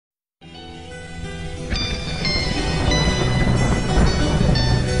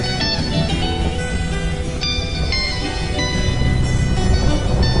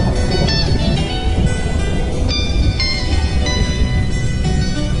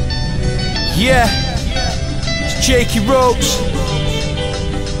Yeah, it's Jkey ropes.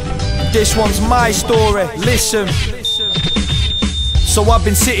 This one's my story, listen. So I've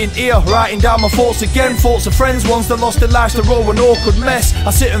been sitting here, writing down my thoughts again. Thoughts of friends, ones that lost their lives to roll an awkward mess.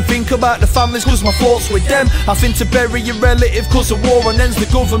 I sit and think about the families cause my thoughts with them. I think to bury a relative cause of war and ends.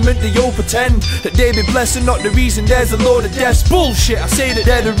 The government, they all pretend that they be blessed and not the reason there's a load of deaths. Bullshit, I say that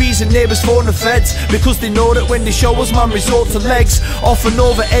they're the reason neighbours phone the feds, because they know that when they show us, man, resort to legs. Often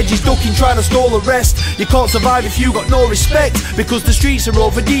over edges, ducking, trying to stall a rest. You can't survive if you got no respect, because the streets are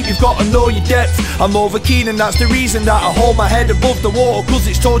over deep, you've got to know your depth. I'm over keen and that's the reason that I hold my head above the water, cause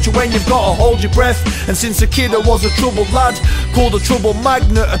it's torture when you've got to hold your breath. And since a kid I was a troubled lad, called a trouble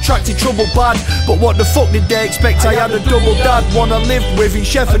magnet, attracted trouble bad. But what the fuck did they expect? I had a double dad, one I lived with in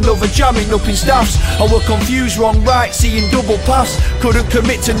chef, another jamming up in staffs. I were confused, wrong, right, seeing double paths. Couldn't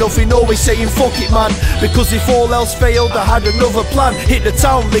commit to nothing, always saying fuck it man, because if all else failed I had another plan. Hit the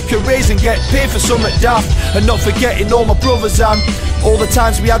town, lick a raise and get paid for something daft. And not forgetting all my brothers and all the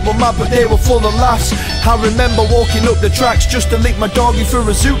times we had one mad but they were full of laughs. I remember walking up the tracks just to link my doggy for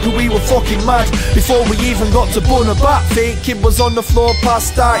a zoot, cause we were fucking mad before we even got to bun a bat. Fake kid was on the floor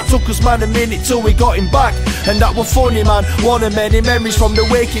past that. It took us man a minute till we got him back, and that was funny man. One of many memories from the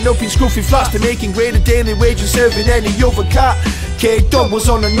waking up in scruffy flats to making greater daily wage and serving any other cat. K-Dog was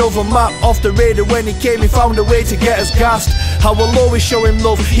on another map, off the radar when he came, he found a way to get us gassed. I will always show him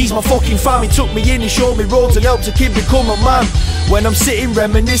love, he's my fucking fam. He took me in, he showed me roads and helped a kid become a man. When I'm sitting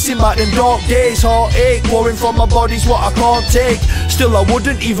reminiscing back them dark days, heartache pouring from my body's what I can't take. Still I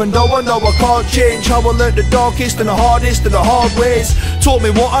wouldn't, even though I know I can't change. How I learned the darkest and the hardest of the hard ways. Taught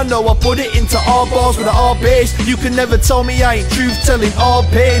me what I know, I put it into hard bars with a hard bass. You can never tell me I ain't truth telling all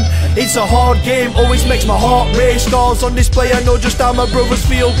pain. It's a hard game, always makes my heart race. Stars on display, I know just how my brothers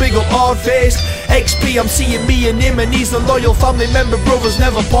feel, big up hard face. XP, I'm seeing me and him, and he's a loyal family member, brothers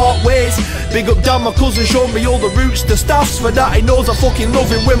never part ways. Big up Dan, my cousin, showed me all the roots, the staffs. For that he knows I fucking love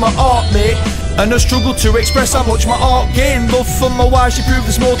him with my heart, mate. And I struggle to express how much my art gained. Love for my wife, she proved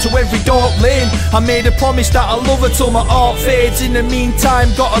there's more to every dark lane. I made a promise that I'll love her till my heart fades. In the meantime,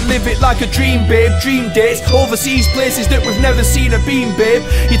 gotta live it like a dream, babe. Dream dates, overseas places that we've never seen or been, babe.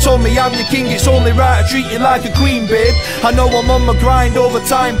 You told me I'm your king, it's only right I treat you like a queen, babe. I know I'm on my grind over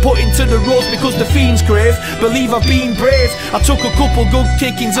time, put into the roads because the fiends crave. Believe I've been brave, I took a couple good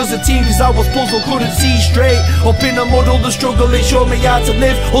kickings as a team, cause I was puzzled, couldn't see straight. Up in the muddle, the struggle, it showed me how to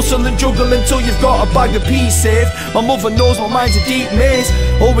live. Hustle and juggle until you've got a bag of peace saved. My mother knows my mind's a deep maze,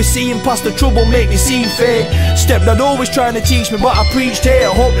 always seeing past the trouble make me seem fake. Stepdad always trying to teach me what I preached here.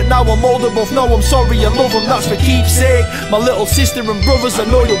 I hope that now I'm old enough, know I'm sorry, I love them, that's for keepsake. My little sister and brothers, I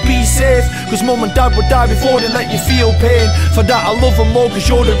know you'll be safe, cause mum and dad would die before they let you feel pain. For that I love them more, cause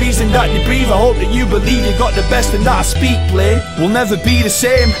you're the reason that you breathe. I hope that you believe you got the best and that I speak plain. We'll never be the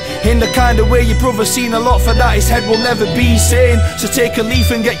same, in the kind of way your brother's seen a lot. For that his head will never be sane. So take a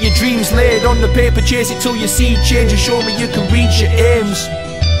leaf and get your dreams laid on the paper, chase it till you see change, and show me you can reach your aims.